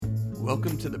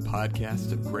Welcome to the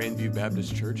podcast of Grandview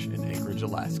Baptist Church in Anchorage,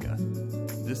 Alaska.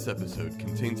 This episode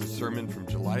contains a sermon from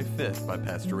July 5th by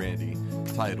Pastor Randy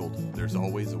titled, There's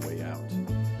Always a Way Out.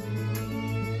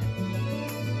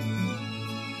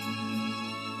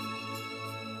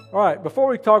 All right, before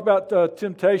we talk about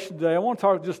temptation today, I want to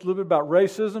talk just a little bit about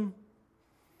racism,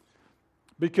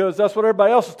 because that's what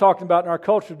everybody else is talking about in our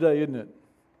culture today, isn't it?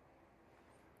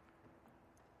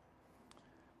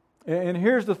 And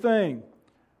here's the thing.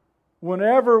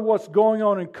 Whenever what's going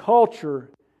on in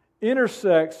culture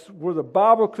intersects where the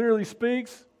Bible clearly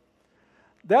speaks,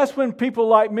 that's when people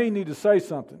like me need to say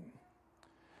something.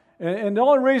 And the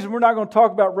only reason we're not going to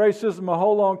talk about racism a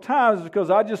whole long time is because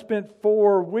I just spent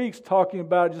 4 weeks talking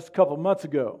about it just a couple of months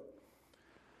ago.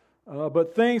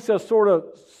 But things have sort of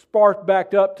sparked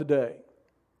back up today.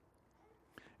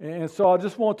 And so I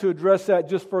just want to address that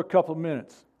just for a couple of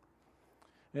minutes.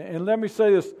 And let me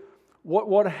say this.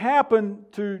 What happened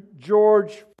to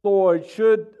George Floyd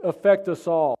should affect us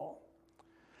all.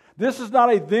 This is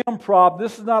not a them problem.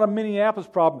 This is not a Minneapolis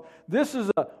problem. This is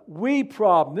a we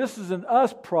problem. This is an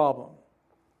us problem.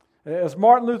 As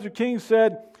Martin Luther King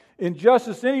said,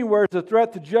 injustice anywhere is a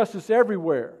threat to justice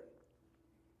everywhere.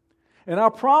 And I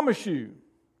promise you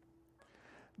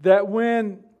that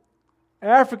when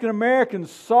African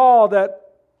Americans saw that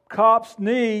cop's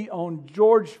knee on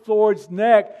George Floyd's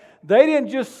neck, they didn't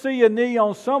just see a knee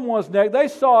on someone's neck. They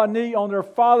saw a knee on their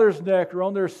father's neck or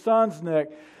on their son's neck.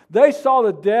 They saw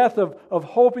the death of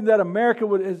hoping that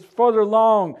America is further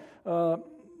along,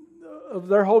 of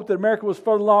their hope that America was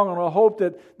further along, and a hope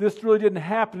that this really didn't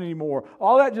happen anymore.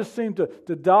 All that just seemed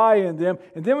to die in them.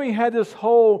 And then we had this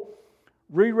whole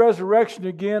re-resurrection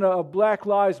again of Black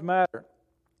Lives Matter.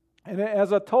 And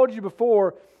as I told you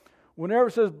before, whenever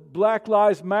it says Black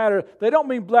Lives Matter, they don't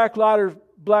mean Black Lives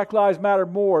Matter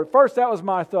more. At first, that was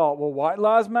my thought. Well, white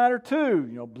lives matter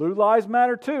too. Blue lives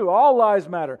matter too. All lives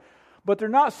matter. But they're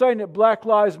not saying that Black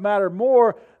Lives Matter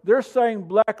more. They're saying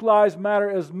Black Lives Matter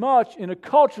as much in a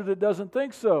culture that doesn't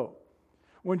think so.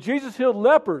 When Jesus healed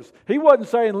lepers, He wasn't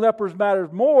saying lepers matter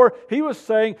more. He was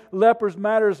saying lepers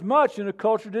matter as much in a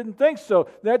culture that didn't think so.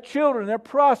 That children, that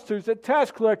prostitutes, that tax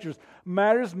collectors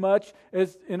matter as much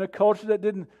as in a culture that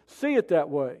didn't see it that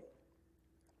way.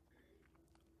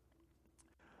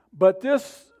 But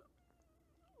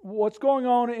what's going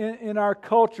on in our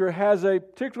culture has a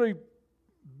particularly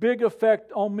big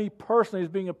effect on me personally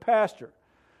as being a pastor.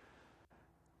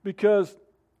 Because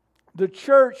the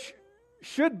church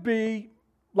should be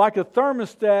like a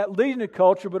thermostat leading the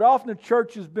culture, but often the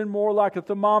church has been more like a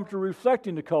thermometer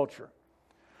reflecting the culture.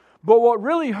 But what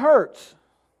really hurts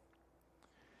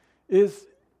is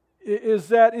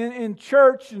that in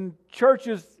church and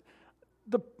churches,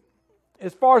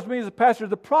 as far as me as a pastor,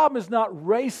 the problem is not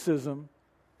racism.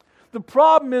 The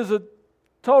problem is a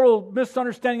total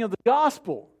misunderstanding of the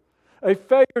gospel, a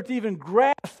failure to even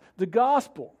grasp the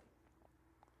gospel.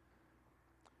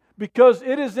 Because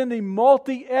it is in the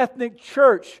multi-ethnic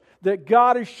church that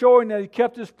God is showing that He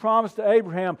kept His promise to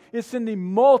Abraham. It's in the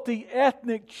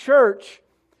multi-ethnic church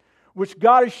which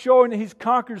God is showing that He's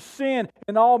conquered sin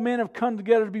and all men have come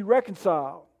together to be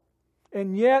reconciled.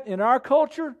 And yet, in our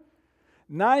culture,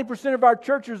 90% of our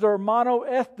churches are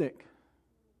mono-ethnic.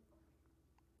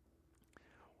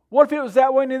 What if it was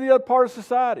that way in any other part of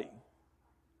society?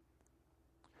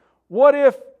 What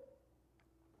if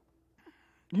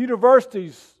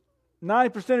universities,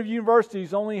 90% of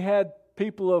universities only had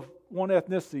people of one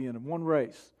ethnicity in them, one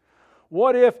race?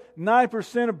 What if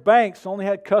 9% of banks only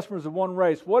had customers of one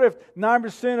race? What if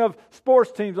 9% of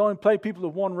sports teams only played people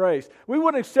of one race? We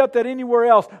wouldn't accept that anywhere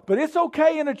else, but it's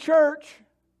okay in a church.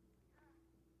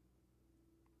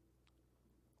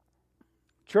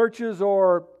 Churches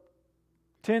are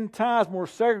 10 times more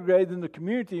segregated than the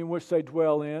community in which they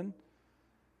dwell in.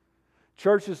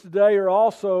 Churches today are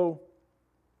also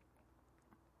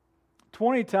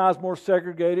 20 times more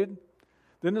segregated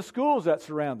than the schools that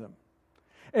surround them.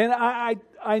 And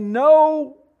I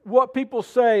know what people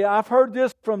say. I've heard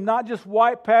this from not just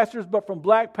white pastors, but from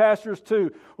black pastors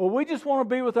too. Well, we just want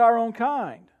to be with our own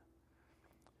kind.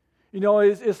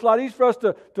 It's a lot easier for us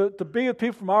to be with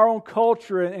people from our own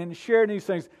culture and share these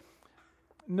things.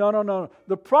 No.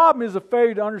 The problem is a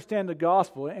failure to understand the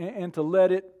gospel and to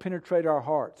let it penetrate our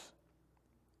hearts.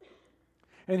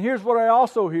 And here's what I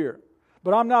also hear.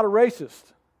 But I'm not a racist.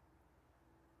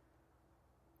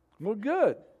 Well,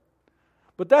 good.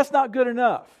 But that's not good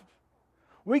enough.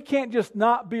 We can't just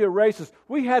not be a racist.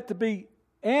 We have to be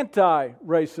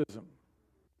anti-racism.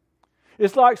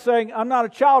 It's like saying, I'm not a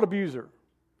child abuser.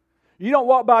 You don't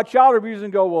walk by a child abuser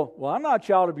and go, well, I'm not a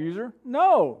child abuser.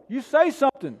 No, you say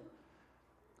something.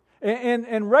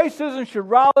 And racism should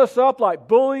rile us up like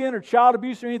bullying or child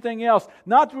abuse or anything else.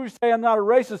 Not that we say I'm not a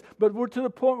racist, but we're to the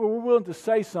point where we're willing to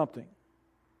say something.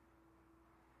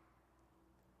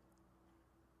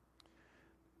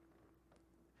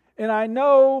 And I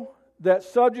know that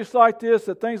subjects like this,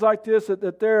 that things like this,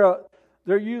 that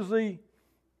they're usually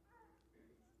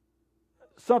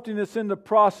something that's in the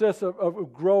process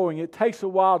of growing. It takes a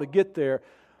while to get there.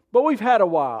 But we've had a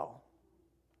while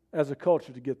as a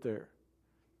culture to get there.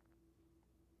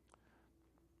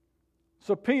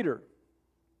 So Peter,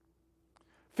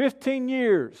 15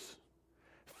 years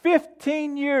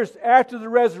after the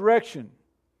resurrection,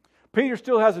 Peter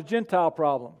still has a Gentile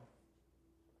problem.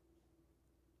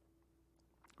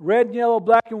 Red and yellow,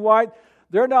 black and white,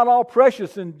 they're not all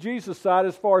precious in Jesus' side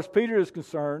as far as Peter is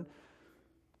concerned.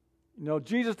 You know,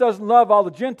 Jesus doesn't love all the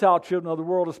Gentile children of the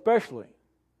world especially.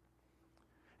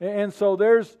 And so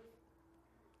there's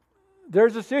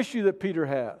this issue that Peter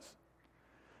has.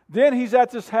 Then he's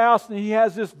at this house and he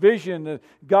has this vision.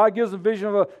 God gives him a vision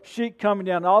of a sheep coming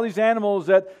down. All these animals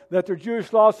that their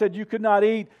Jewish law said you could not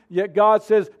eat, yet God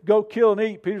says, go kill and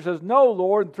eat. Peter says, no,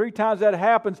 Lord. And 3 times that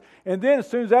happens. And then as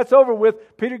soon as that's over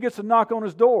with, Peter gets a knock on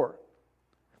his door.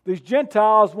 These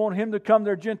Gentiles want him to come to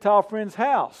their Gentile friend's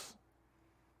house.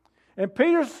 And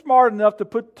Peter's smart enough to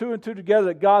put 2 and 2 together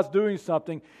that God's doing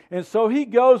something. And so he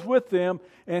goes with them,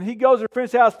 and he goes to a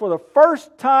friend's house for the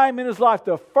first time in his life.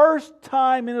 The first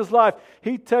time in his life,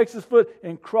 he takes his foot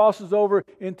and crosses over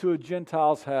into a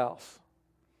Gentile's house.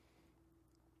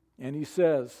 And he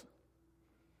says,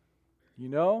 you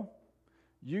know,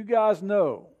 you guys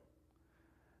know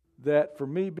that for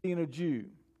me being a Jew,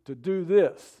 to do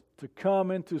this, to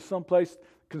come into some place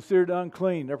considered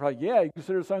unclean. They're probably, yeah, you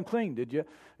consider us unclean, did you?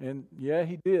 And yeah,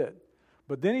 he did.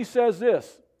 But then he says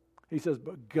this. He says,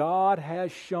 but God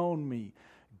has shown me.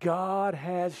 God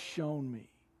has shown me.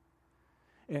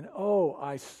 And oh,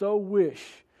 I so wish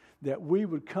that we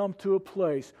would come to a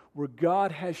place where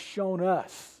God has shown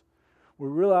us. We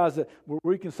realize that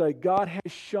we can say, God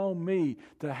has shown me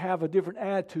to have a different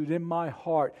attitude in my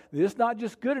heart. That it's not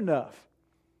just good enough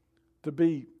to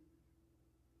be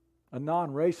a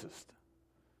non-racist.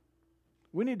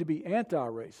 We need to be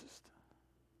anti-racist.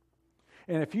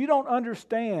 And if you don't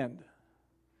understand,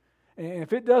 and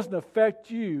if it doesn't affect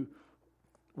you,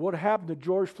 what happened to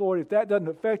George Floyd, if that doesn't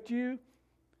affect you,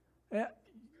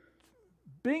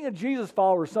 being a Jesus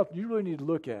follower is something you really need to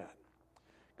look at.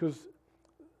 Because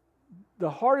the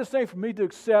hardest thing for me to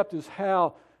accept is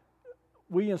how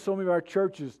we in so many of our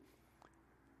churches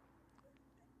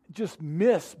just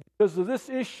miss, because of this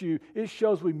issue, it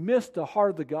shows we miss the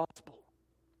heart of the gospel.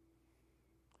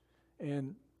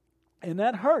 And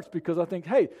that hurts, because I think,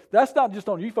 hey, that's not just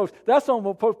on you folks, that's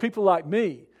on people like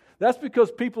me. That's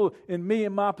because people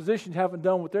in my position haven't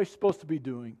done what they're supposed to be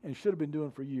doing and should have been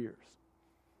doing for years.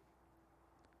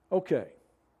 Okay,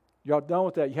 y'all done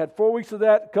with that? You had 4 weeks of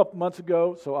that a couple months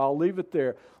ago, so I'll leave it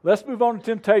there. Let's move on to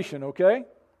temptation, okay?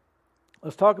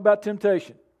 Let's talk about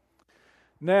temptation.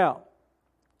 Now,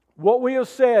 what we have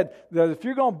said, that if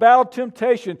you're going to battle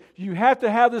temptation, you have to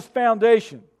have this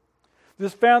foundation.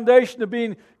 This foundation of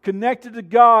being connected to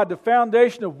God, the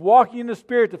foundation of walking in the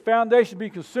Spirit, the foundation of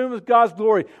being consumed with God's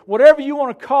glory. Whatever you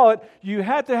want to call it, you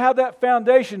have to have that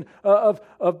foundation of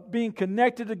being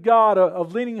connected to God,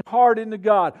 of leaning hard into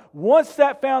God. Once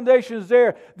that foundation is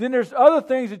there, then there's other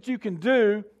things that you can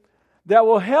do that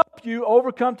will help you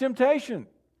overcome temptation.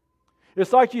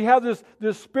 It's like you have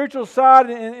this spiritual side,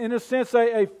 in a sense,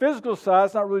 a physical side.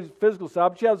 It's not really a physical side,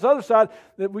 but you have this other side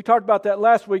that we talked about that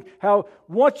last week, how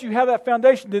once you have that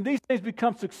foundation, then these things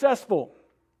become successful.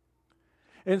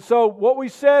 And so what we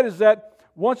said is that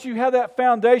once you have that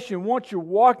foundation, once you're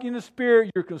walking in the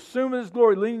Spirit, you're consuming His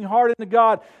glory, leaning hard into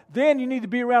God, then you need to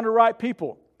be around the right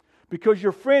people, because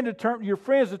your friends determine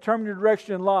your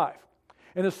direction in life.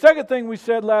 And the second thing we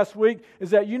said last week is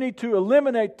that you need to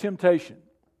eliminate temptation.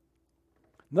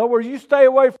 In other words, you stay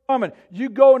away from it. You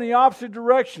go in the opposite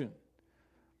direction.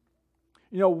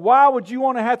 You know, why would you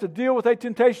want to have to deal with a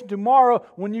temptation tomorrow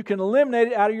when you can eliminate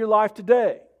it out of your life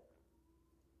today?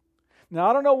 Now,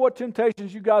 I don't know what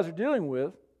temptations you guys are dealing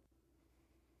with.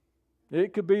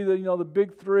 It could be the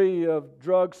big three of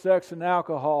drugs, sex, and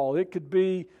alcohol. It could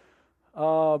be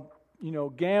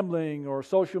gambling or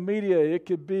social media. It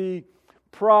could be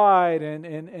pride and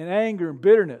anger and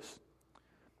bitterness.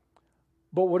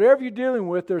 But whatever you're dealing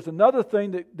with, there's another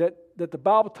thing that the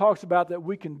Bible talks about that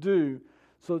we can do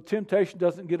so temptation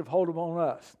doesn't get a hold of on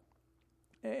us.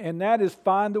 And that is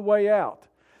find a way out.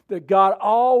 That God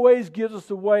always gives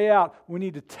us a way out. We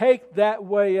need to take that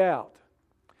way out.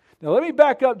 Now let me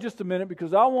back up just a minute,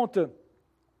 because I want to,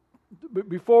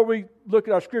 before we look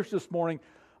at our scripture this morning,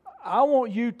 I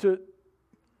want you to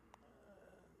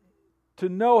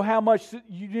know how much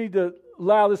you need to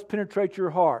allow this to penetrate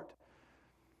your heart.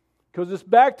 Because it's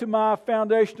back to my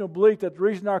foundational belief that the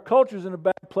reason our culture is in a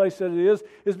bad place that it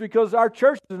is because our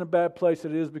church is in a bad place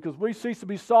that it is, because we cease to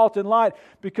be salt and light,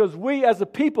 because we as a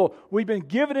people, we've been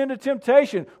given into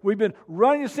temptation, we've been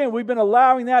running to sin, we've been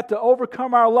allowing that to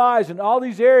overcome our lives in all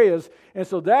these areas, and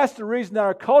so that's the reason that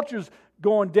our culture's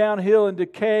going downhill and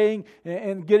decaying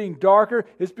and getting darker.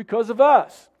 It's because of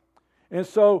us. And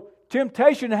so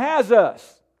temptation has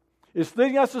us. It's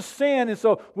leading us to sin, and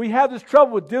so we have this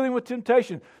trouble with dealing with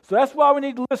temptation. So that's why we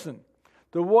need to listen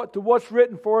to what's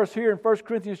written for us here in 1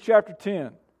 Corinthians chapter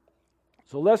 10.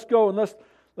 So let's go and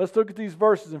let's look at these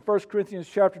verses in 1 Corinthians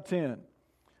chapter 10.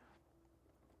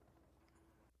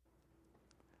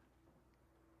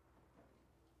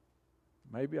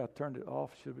 Maybe I turned it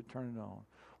off. Should be turning it on.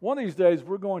 One of these days,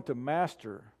 we're going to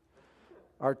master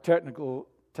our technology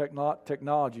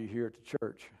here at the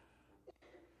church.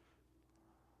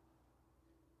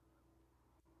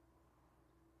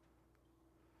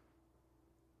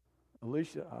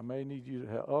 Alicia, I may need you to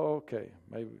help. Oh, okay.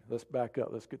 Maybe let's back up.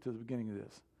 Let's get to the beginning of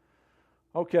this.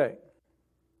 Okay.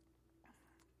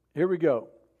 Here we go.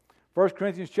 1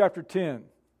 Corinthians chapter 10,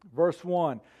 verse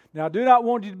 1. Now, I do not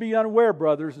want you to be unaware,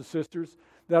 brothers and sisters,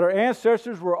 that our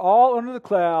ancestors were all under the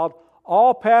cloud,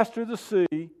 all passed through the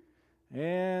sea,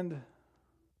 and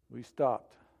we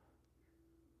stopped.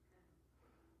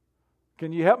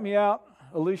 Can you help me out,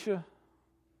 Alicia?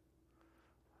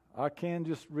 I can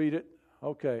just read it.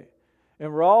 Okay.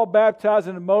 And we're all baptized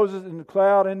into Moses in the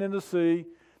cloud and in the sea.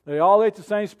 They all ate the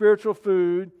same spiritual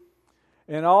food,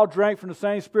 and all drank from the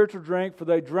same spiritual drink, for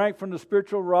they drank from the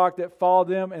spiritual rock that followed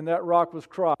them, and that rock was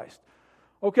Christ.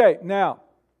 Okay, now,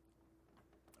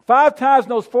 5 times in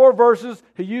those 4 verses,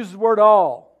 he uses the word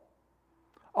all.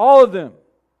 All of them.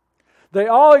 They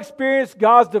all experienced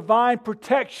God's divine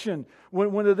protection.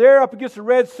 When they're there up against the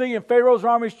Red Sea and Pharaoh's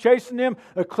army is chasing them,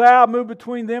 a cloud moved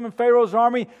between them and Pharaoh's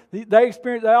army. They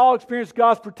all experienced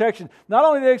God's protection. Not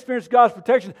only did they experience God's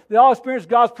protection, they all experienced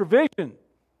God's provision.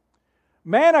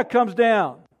 Manna comes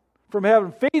down from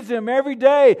heaven, feeds them every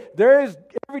day. There is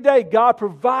every day God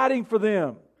providing for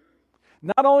them.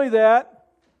 Not only that,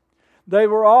 they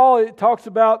were all, it talks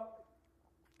about,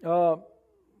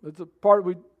 it's a part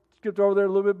we skipped over there a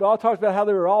little bit, but it talks about how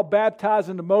they were all baptized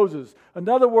into Moses. In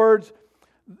other words,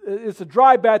 it's a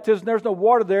dry baptism. There's no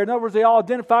water there. In other words, they all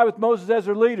identify with Moses as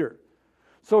their leader.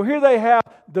 So here they have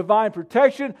divine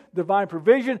protection, divine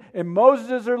provision, and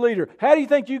Moses as their leader. How do you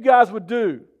think you guys would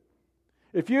do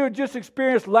if you had just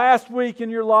experienced last week in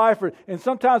your life, and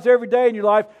sometimes every day in your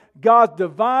life, God's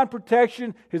divine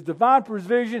protection, His divine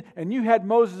provision, and you had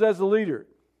Moses as the leader?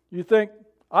 You think,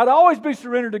 I'd always be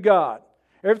surrendered to God.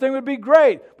 Everything would be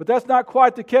great, but that's not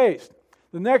quite the case.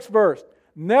 The next verse,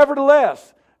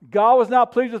 nevertheless, God was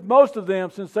not pleased with most of them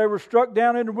since they were struck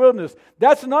down in the wilderness.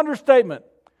 That's an understatement.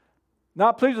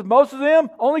 Not pleased with most of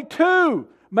them? Only 2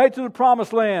 made to the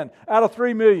promised land out of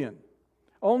 3 million.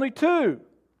 Only 2.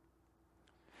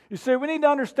 You see, we need to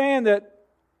understand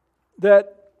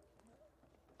that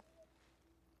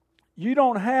you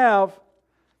don't have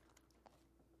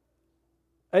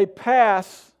a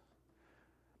pass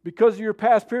because of your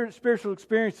past spiritual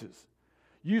experiences.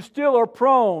 You still are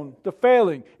prone to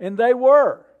failing, and they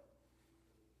were.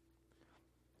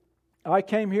 I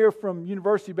came here from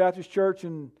University Baptist Church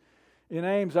in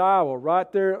Ames, Iowa,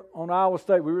 right there on Iowa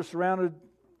State. We were surrounded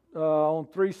on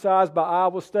 3 sides by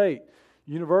Iowa State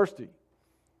University.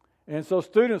 And so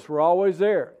students were always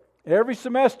there. Every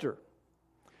semester,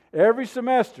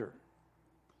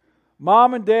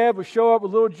 Mom and Dad would show up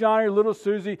with little Johnny or little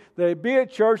Susie. They'd be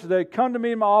at church. They'd come to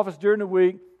me in my office during the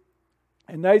week,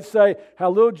 and they'd say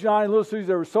how little Johnny and little Susie,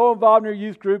 they were so involved in their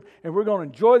youth group, and we're going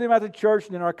to enjoy them at the church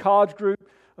and in our college group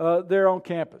there on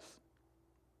campus.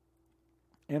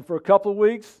 And for a couple of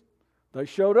weeks, they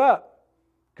showed up.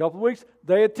 A couple of weeks,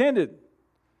 they attended.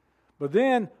 But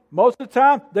then, most of the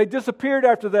time, they disappeared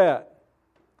after that.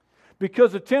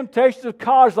 Because the temptations of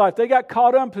college life, they got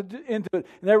caught up into it.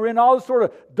 And they were in all this sort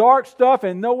of dark stuff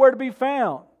and nowhere to be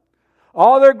found.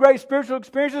 All their great spiritual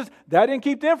experiences, that didn't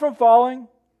keep them from falling.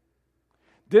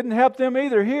 Didn't help them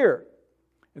either here.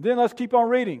 And then let's keep on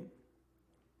reading.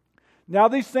 Now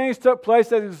these things took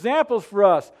place as examples for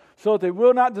us, so that they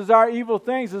will not desire evil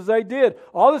things as they did.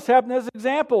 All this happened as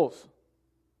examples.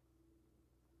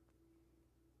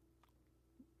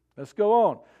 Let's go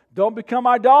on. Don't become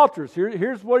idolaters.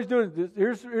 Here's what he's doing.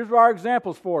 Here's our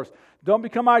examples for us. Don't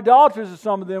become idolaters, as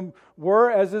some of them were.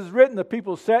 As is written, the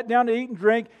people sat down to eat and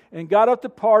drink and got up to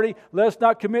party. Let us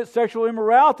not commit sexual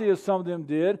immorality, as some of them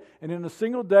did. And in a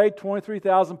single day,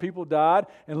 23,000 people died.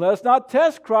 And let us not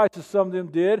test Christ, as some of them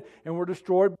did, and were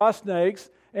destroyed by snakes.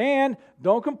 And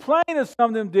don't complain, as some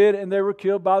of them did, and they were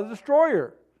killed by the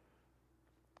destroyer.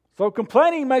 So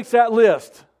complaining makes that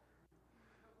list.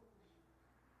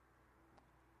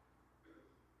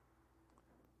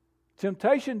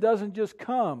 Temptation doesn't just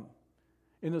come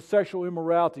in the sexual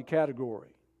immorality category.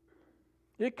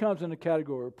 It comes in the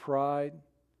category of pride,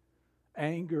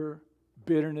 anger,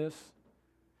 bitterness,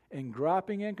 and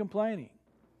griping and complaining.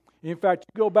 In fact,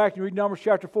 you go back and read Numbers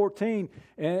chapter 14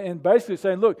 and basically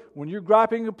saying, look, when you're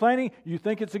griping and complaining, you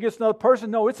think it's against another person.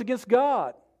 No, it's against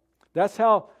God. That's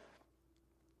how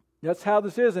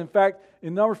this is. In fact,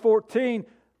 in Numbers 14,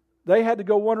 they had to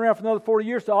go one around for another 40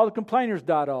 years till all the complainers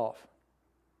died off.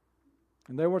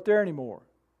 And they weren't there anymore.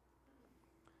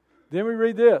 Then we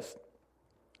read this.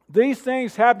 These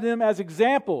things happened to them as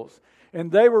examples, and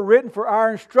they were written for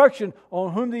our instruction,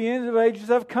 on whom the ends of ages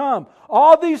have come.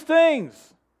 All these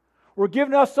things were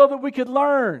given us so that we could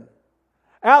learn.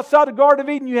 Outside the Garden of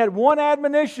Eden, you had one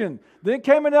admonition. Then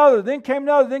came another, then came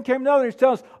another, then came another. He's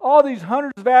telling us all these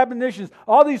hundreds of admonitions,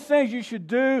 all these things you should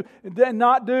do and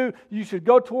not do, you should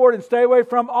go toward and stay away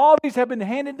from. All these have been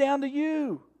handed down to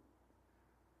you.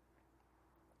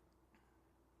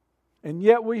 And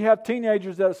yet we have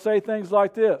teenagers that say things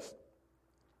like this.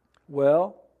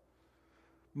 Well,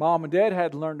 Mom and Dad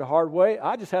had to learn the hard way.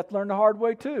 I just have to learn the hard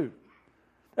way too.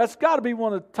 That's got to be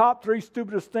one of the top 3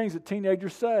 stupidest things that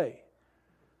teenagers say.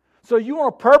 So you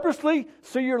want to purposely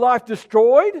see your life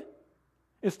destroyed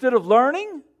instead of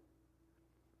learning?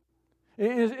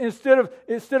 Instead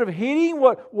of heeding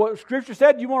what Scripture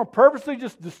said, you want to purposely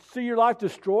just see your life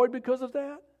destroyed because of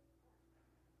that?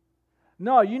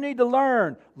 No, you need to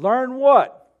learn. Learn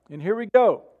what? And here we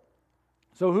go.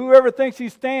 So whoever thinks he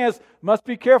stands must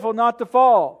be careful not to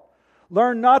fall.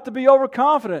 Learn not to be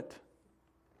overconfident.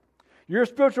 Your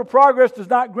spiritual progress does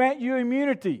not grant you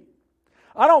immunity.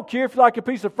 I don't care if you're like a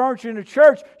piece of furniture in the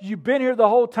church, you've been here the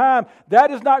whole time. That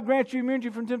does not grant you immunity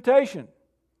from temptation.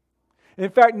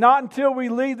 In fact, not until we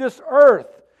leave this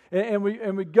earth and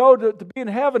we go to be in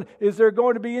heaven is there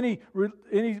going to be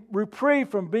any reprieve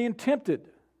from being tempted.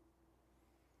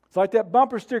 It's like that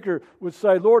bumper sticker would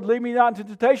say, Lord, lead me not into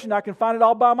temptation. I can find it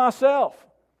all by myself.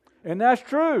 And that's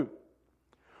true.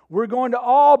 We're going to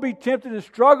all be tempted and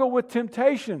struggle with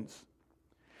temptations.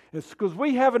 It's because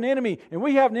we have an enemy, and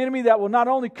we have an enemy that will not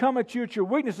only come at you at your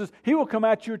weaknesses, he will come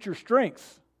at you at your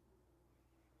strengths.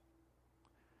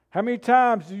 How many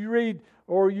times do you read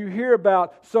or you hear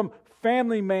about some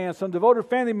family man, some devoted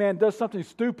family man does something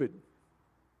stupid?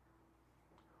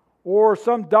 Or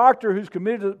some doctor who's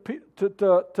committed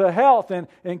to health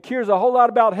and cares a whole lot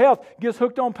about health gets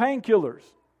hooked on painkillers.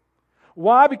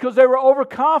 Why? Because they were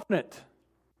overconfident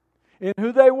in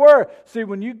who they were. See,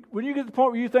 when you get to the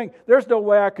point where you think, there's no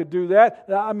way I could do that.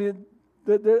 I mean,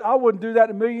 I wouldn't do that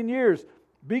in a million years.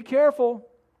 Be careful.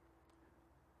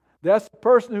 That's the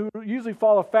person who usually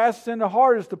falls fastest and the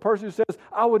hardest, the person who says,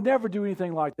 I would never do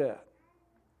anything like that.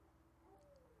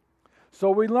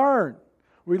 So we learn.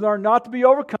 We learn not to be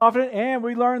overconfident, and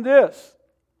we learn this.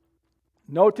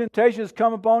 No temptation has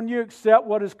come upon you except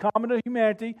what is common to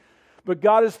humanity, but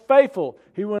God is faithful.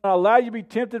 He will not allow you to be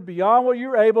tempted beyond what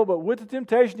you're able, but with the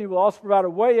temptation He will also provide a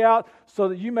way out so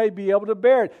that you may be able to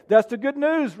bear it. That's the good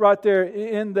news right there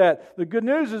in that. The good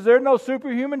news is there are no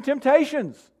superhuman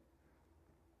temptations.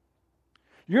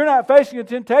 You're not facing a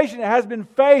temptation that has been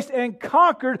faced and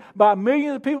conquered by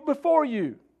millions of people before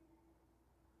you.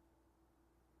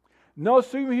 No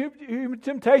superhuman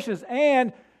temptations,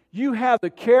 and you have the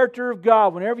character of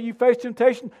God. Whenever you face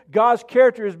temptation, God's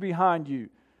character is behind you.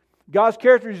 God's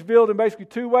character is revealed in basically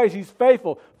 2 ways. He's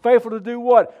faithful. Faithful to do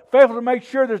what? Faithful to make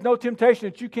sure there's no temptation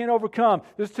that you can't overcome.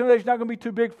 This temptation is not going to be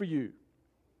too big for you.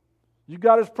 You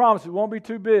got His promise. It won't be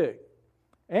too big.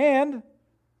 And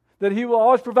that He will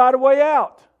always provide a way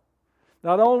out.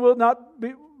 Not only will it not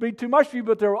be too much for you,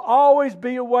 but there will always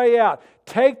be a way out.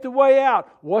 Take the way out.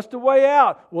 What's the way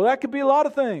out? Well, that could be a lot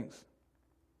of things.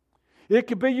 It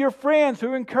could be your friends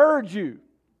who encourage you.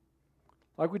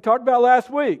 Like we talked about last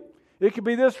week. It could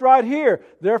be this right here.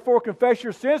 Therefore, confess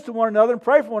your sins to one another and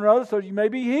pray for one another so you may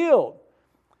be healed.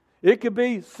 It could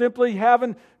be simply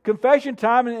having confession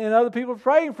time and other people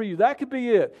praying for you. That could be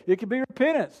it. It could be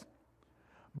repentance.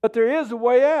 But there is a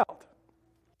way out.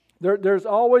 There's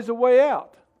always a way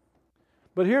out.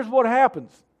 But here's what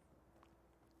happens.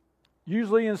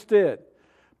 Usually instead,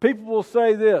 people will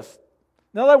say this.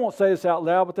 Now, they won't say this out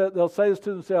loud, but they'll say this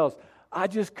to themselves. I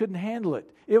just couldn't handle it.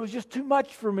 It was just too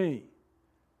much for me.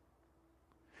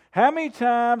 How many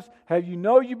times have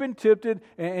you've been tempted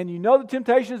and you know the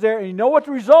temptation is there and you know what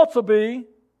the results will be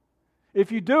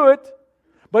if you do it,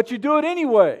 but you do it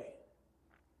anyway?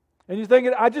 And you're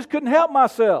thinking, I just couldn't help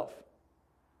myself.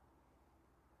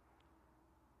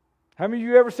 How many of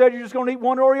you ever said you're just going to eat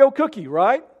one Oreo cookie,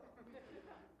 right?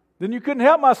 Then you couldn't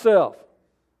help myself.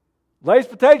 Lay's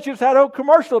potato chips had a whole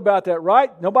commercial about that,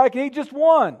 right? Nobody can eat just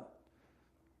one.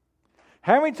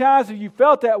 How many times have you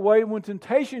felt that way when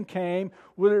temptation came,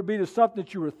 whether it be to something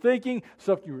that you were thinking,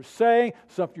 something you were saying,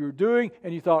 something you were doing,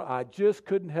 and you thought, I just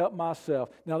couldn't help myself.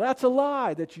 Now, that's a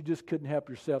lie that you just couldn't help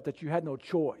yourself, that you had no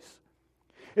choice.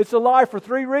 It's a lie for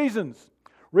 3 reasons.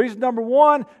 Reason number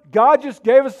 1, God just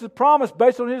gave us the promise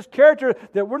based on His character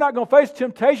that we're not going to face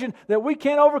temptation that we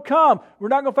can't overcome. We're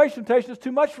not going to face temptation that's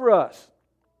too much for us.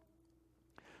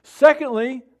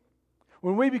 Secondly,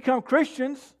 when we become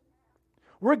Christians,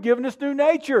 we're given this new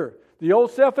nature. The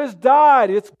old self has died.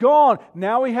 It's gone.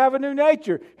 Now we have a new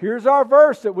nature. Here's our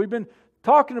verse that we've been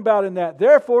talking about in that.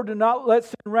 Therefore, do not let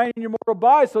sin reign in your mortal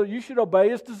body so that you should obey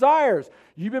its desires.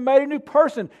 You've been made a new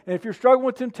person. And if you're struggling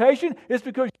with temptation, it's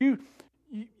because you've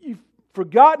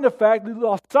forgotten the fact, you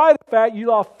lost sight of the fact, you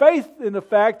lost faith in the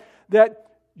fact that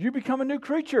you become a new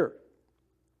creature.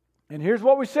 And here's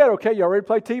what we said. Okay, y'all ready to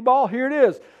play T-ball? Here it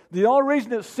is. The only reason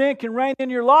that sin can reign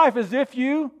in your life is if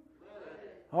you...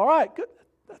 All right, good.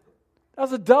 That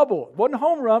was a double. It wasn't a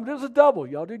home run, but it was a double.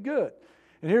 Y'all did good.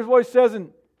 And here's what he says in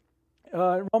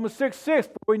Romans 6:6.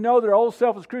 For we know that our old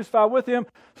self is crucified with Him,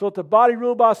 so that the body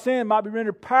ruled by sin might be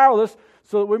rendered powerless,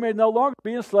 so that we may no longer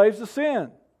be enslaved to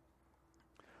sin.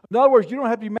 In other words, you don't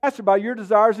have to be mastered by your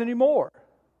desires anymore.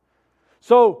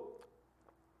 So,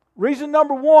 reason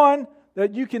number 1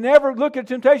 that you can never look at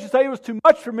temptation and say it was too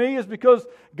much for me is because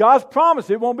God's promised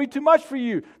it won't be too much for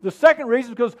you. The second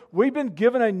reason is because we've been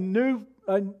given a new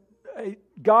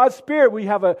God's Spirit. We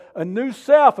have a new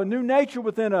self, a new nature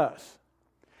within us.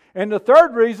 And the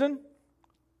third reason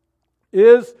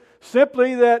is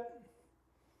simply that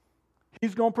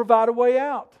He's going to provide a way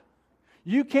out.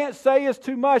 You can't say it's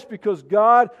too much because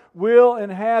God will and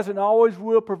has and always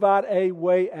will provide a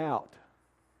way out.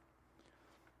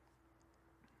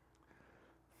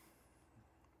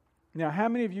 Now, how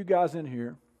many of you guys in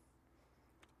here,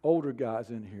 older guys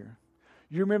in here,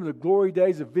 you remember the glory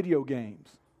days of video games?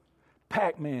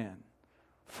 Pac-Man,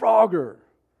 Frogger,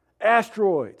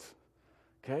 Asteroids.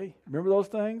 Okay, remember those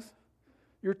things?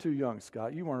 You're too young,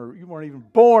 Scott. You weren't even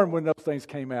born when those things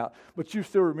came out, but you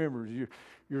still remember.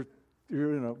 You're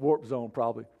in a warp zone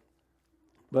probably.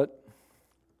 But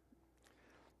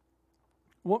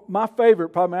my favorite,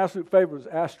 probably my absolute favorite, was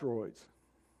Asteroids.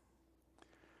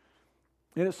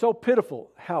 And it's so pitiful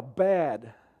how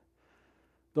bad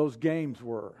those games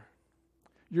were.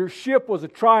 Your ship was a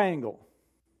triangle,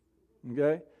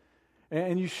 okay?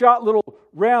 And you shot little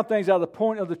round things out of the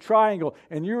point of the triangle,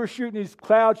 and you were shooting these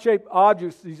cloud-shaped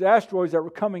objects, these asteroids that were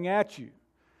coming at you.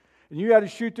 And you had to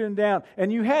shoot them down.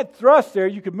 And you had thrust there.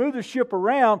 You could move the ship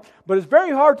around, but it's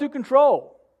very hard to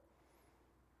control.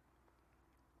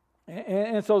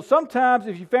 And so sometimes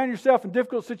if you found yourself in a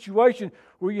difficult situation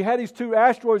where you had these 2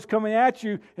 asteroids coming at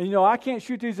you, and I can't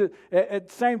shoot these at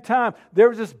the same time, there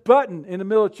was this button in the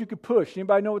middle that you could push.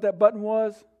 Anybody know what that button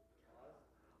was?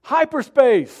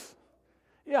 Hyperspace.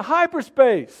 Yeah,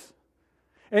 hyperspace.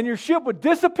 And your ship would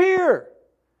disappear.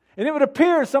 And it would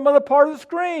appear in some other part of the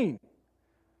screen.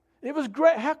 It was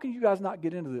great. How can you guys not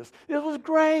get into this? It was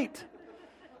great.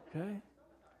 Okay.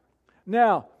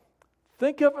 Now,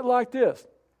 think of it like this.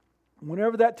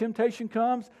 Whenever that temptation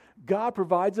comes, God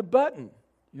provides a button.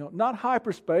 Not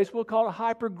hyperspace, we'll call it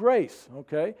hyper grace,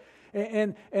 okay?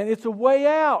 And it's a way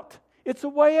out. It's a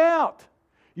way out.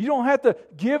 You don't have to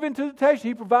give into the temptation.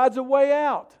 He provides a way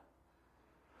out.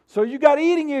 So you got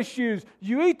eating issues.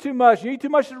 You eat too much. You eat too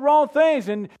much of the wrong things.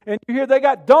 And you hear they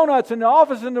got donuts in the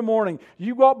office in the morning.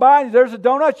 You walk by and there's a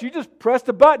donut. You just press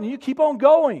the button. You keep on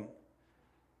going.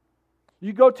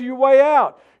 You go to your way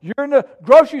out. You're in the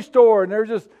grocery store and there's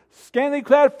this scantily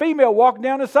clad female walking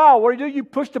down this aisle. What do? You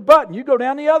push the button. You go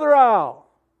down the other aisle.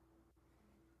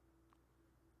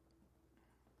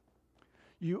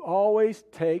 You always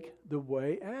take the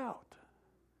way out.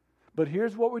 But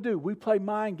here's what we do. We play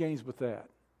mind games with that.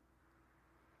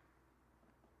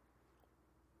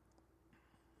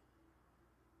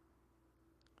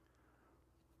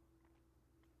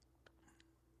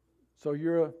 So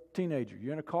you're a teenager.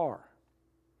 You're in a car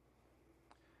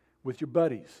with your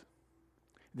buddies.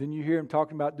 Then you hear them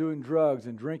talking about doing drugs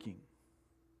and drinking.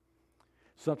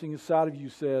 Something inside of you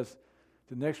says,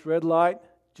 the next red light,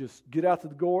 just get out the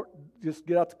door, just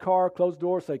get out the car, close the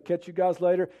door, say, catch you guys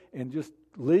later, and just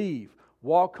leave.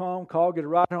 Walk home, get a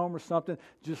ride home or something,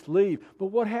 just leave. But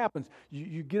what happens?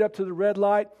 You get up to the red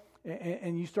light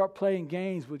and you start playing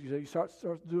games with you. You start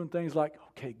doing things like,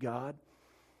 okay, God,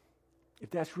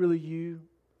 if that's really you,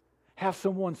 have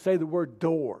someone say the word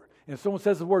door. And if someone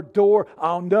says the word door,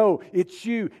 I'll know it's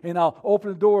you, and I'll open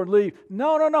the door and leave.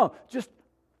 No. Just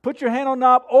put your hand on the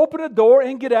knob, open the door,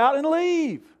 and get out and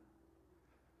leave.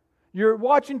 You're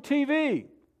watching TV.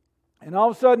 And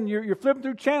all of a sudden, you're flipping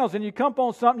through channels, and you come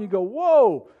on something, you go,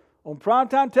 whoa, on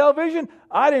primetime television?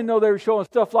 I didn't know they were showing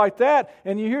stuff like that.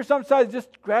 And you hear something decide, just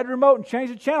grab the remote and change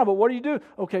the channel. But what do?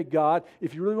 Okay, God,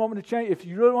 if you really want me to change, if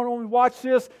you really want me to watch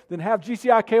this, then have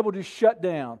GCI cable just shut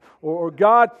down. Or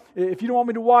God, if you don't want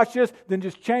me to watch this, then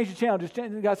just change the channel. Just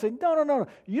change. And God said, no.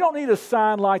 You don't need a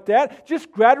sign like that.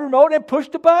 Just grab the remote and push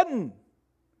the button.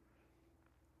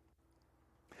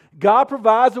 God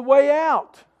provides a way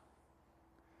out.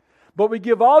 But we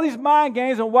give all these mind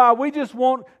games on why we just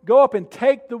won't go up and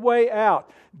take the way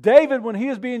out. David, when he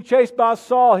was being chased by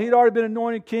Saul, he'd already been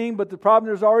anointed king, but the problem,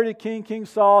 there's already a king, King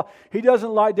Saul. He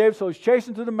doesn't like David, so he's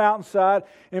chasing to the mountainside.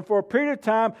 And for a period of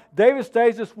time, David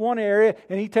stays in this one area,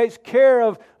 and he takes care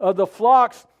of the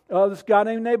flocks of this guy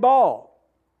named Nabal.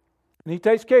 And he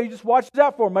takes care, he just watches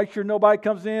out for them, make sure nobody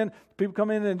comes in, people come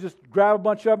in and just grab a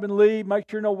bunch of them and leave, make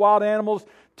sure no wild animals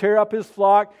tear up his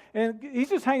flock. And he's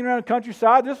just hanging around the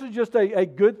countryside. This is just a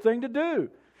good thing to do.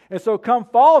 And so come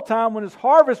fall time, when it's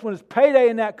harvest, when it's payday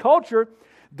in that culture,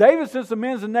 David sends some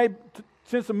men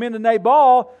to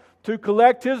Nabal to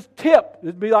collect his tip.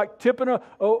 It'd be like tipping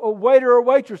a waiter or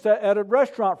waitress at a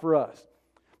restaurant for us.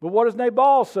 But what does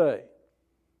Nabal say?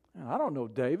 I don't know,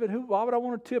 David. Why would I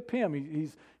want to tip him?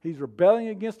 He's rebelling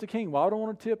against the king. Why would I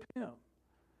want to tip him?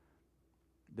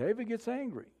 David gets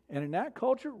angry. And in that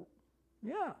culture,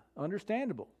 yeah,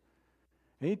 understandable.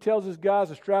 And he tells his guys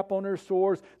to strap on their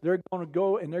swords. They're going to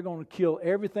go and they're going to kill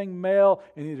everything male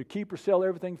and either keep or sell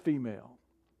everything female.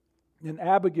 And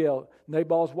Abigail,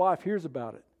 Nabal's wife, hears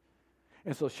about it.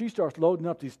 And so she starts loading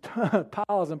up these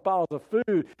piles and piles of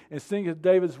food and singing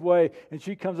David's way. And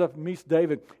she comes up and meets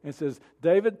David and says,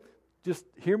 David, just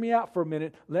hear me out for a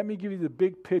minute. Let me give you the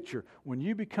big picture. When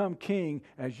you become king,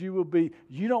 as you will be,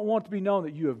 you don't want to be known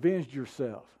that you avenged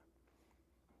yourself.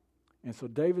 And so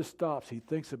David stops. He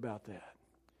thinks about that.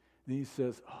 And he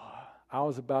says, I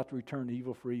was about to return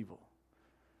evil for evil.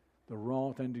 The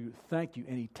wrong thing to do. Thank you.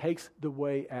 And he takes the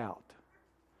way out.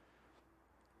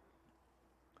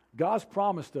 God's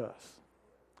promised us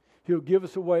He'll give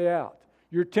us a way out.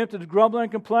 You're tempted to grumble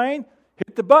and complain?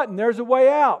 Hit the button. There's a way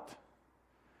out.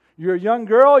 You're a young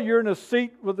girl. You're in a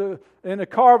seat in a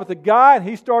car with a guy, and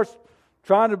he starts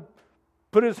trying to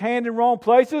put his hand in wrong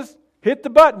places. Hit the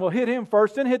button. Well, hit him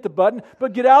first, then hit the button.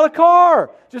 But get out of the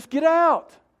car. Just get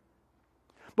out.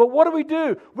 But what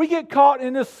do? We get caught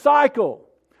in this cycle.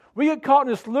 We get caught in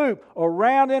this loop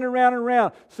around and around and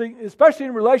around. See, especially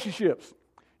in relationships.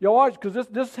 You watch, because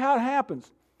this is how it happens.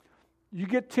 You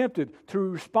get tempted to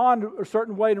respond a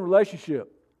certain way in a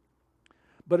relationship.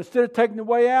 But instead of taking the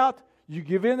way out, you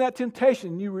give in that temptation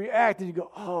and you react and you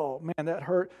go, oh man, that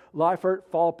hurt, life hurt,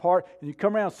 fall apart. And you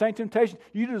come around, same temptation,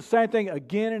 you do the same thing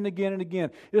again and again and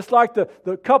again. It's like the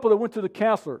couple that went to the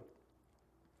counselor.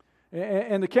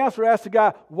 And the counselor asked the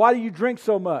guy, why do you drink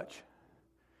so much?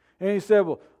 And he said,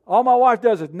 well, all my wife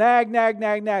does is nag.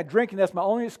 Drinking, that's my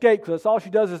only escape because that's all she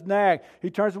does is nag. He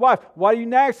turns to the wife, why do you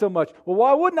nag so much? Well,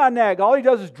 why wouldn't I nag? All he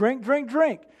does is drink.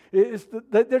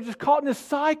 They're just caught in this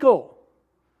cycle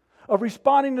of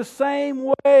responding the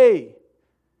same way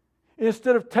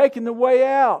instead of taking the way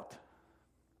out.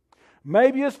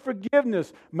 Maybe it's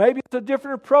forgiveness. Maybe it's a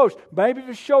different approach. Maybe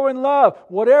it's showing love.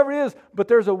 Whatever it is, but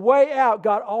there's a way out.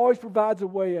 God always provides a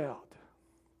way out.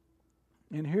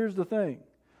 And here's the thing.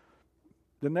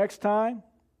 The next time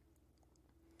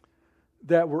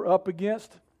that we're up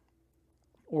against,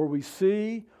 or we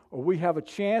see, or we have a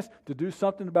chance to do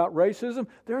something about racism,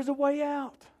 there's a way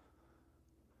out.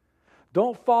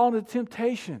 Don't fall into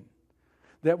temptation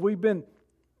that we've been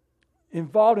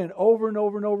involved in over and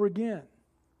over and over again.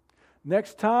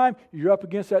 Next time you're up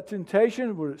against that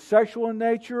temptation, whether it's sexual in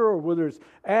nature or whether it's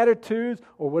attitudes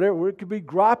or whatever, it could be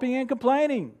griping and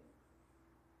complaining.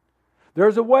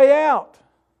 There's a way out.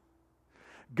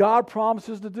 God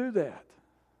promises to do that.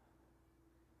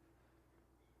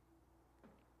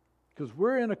 Because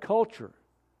we're in a culture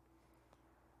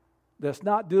that's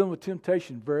not dealing with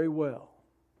temptation very well.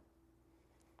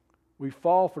 We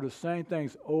fall for the same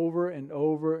things over and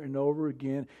over and over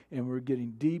again, and we're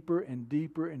getting deeper and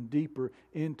deeper and deeper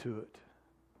into it.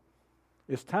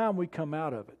 It's time we come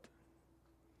out of it.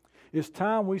 It's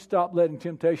time we stop letting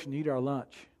temptation eat our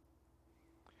lunch.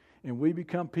 And we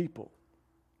become people,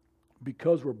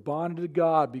 because we're bonded to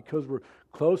God, because we're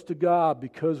close to God,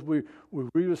 because we've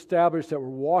reestablished that we're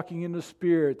walking in the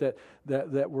Spirit,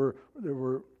 that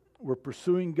we're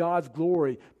pursuing God's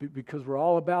glory, because we're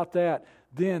all about that,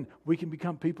 then we can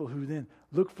become people who then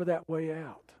look for that way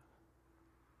out.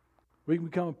 We can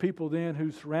become people then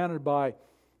who's surrounded by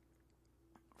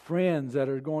friends that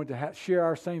are going to share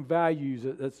our same values,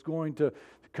 that's going to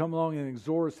come along and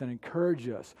exhort us and encourage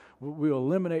us. We'll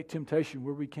eliminate temptation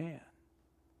where we can.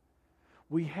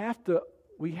 We have to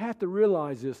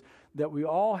realize this, that we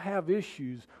all have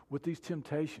issues with these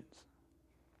temptations.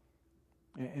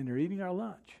 And they're eating our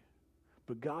lunch.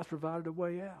 But God's provided a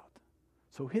way out.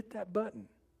 So hit that button.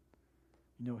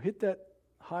 Hit that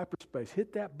hyperspace.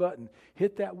 Hit that button.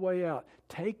 Hit that way out.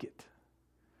 Take it.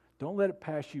 Don't let it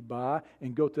pass you by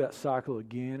and go through that cycle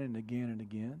again and again and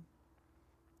again.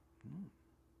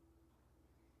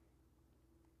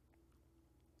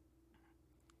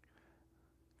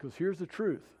 Because here's the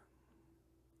truth.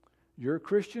 You're a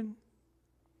Christian.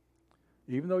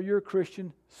 Even though you're a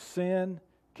Christian, sin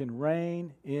can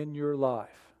reign in your life.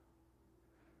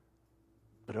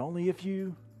 But only if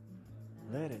you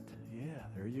let it. Yeah,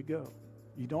 there you go.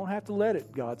 You don't have to let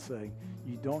it, God's saying.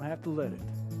 You don't have to let it.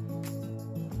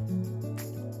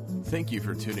 Thank you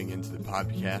for tuning into the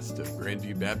podcast of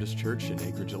Grandview Baptist Church in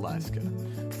Anchorage, Alaska.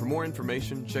 For more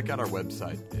information, check out our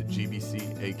website at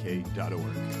gbcak.org.